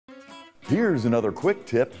Here's another quick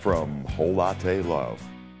tip from Whole Latte Love.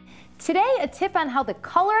 Today, a tip on how the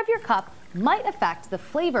color of your cup might affect the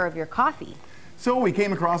flavor of your coffee. So we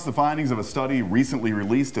came across the findings of a study recently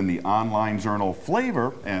released in the online journal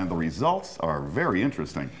Flavour, and the results are very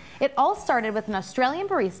interesting. It all started with an Australian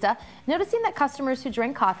barista noticing that customers who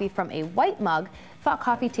drank coffee from a white mug thought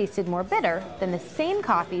coffee tasted more bitter than the same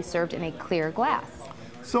coffee served in a clear glass.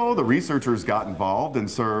 So the researchers got involved and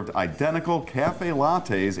served identical cafe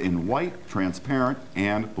lattes in white, transparent,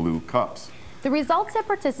 and blue cups. The results had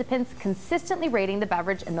participants consistently rating the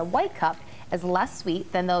beverage in the white cup as less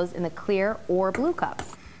sweet than those in the clear or blue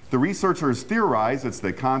cups. The researchers theorize it's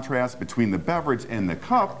the contrast between the beverage and the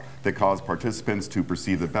cup that caused participants to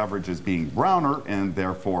perceive the beverage as being browner and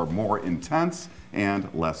therefore more intense and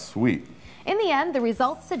less sweet. In the end, the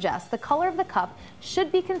results suggest the color of the cup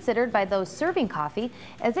should be considered by those serving coffee,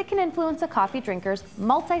 as it can influence a coffee drinker's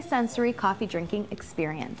multi-sensory coffee drinking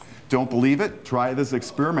experience. Don't believe it? Try this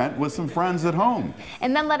experiment with some friends at home.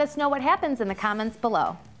 And then let us know what happens in the comments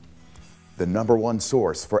below. The #1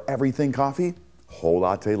 source for everything coffee,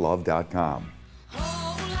 WholeLatteLove.com.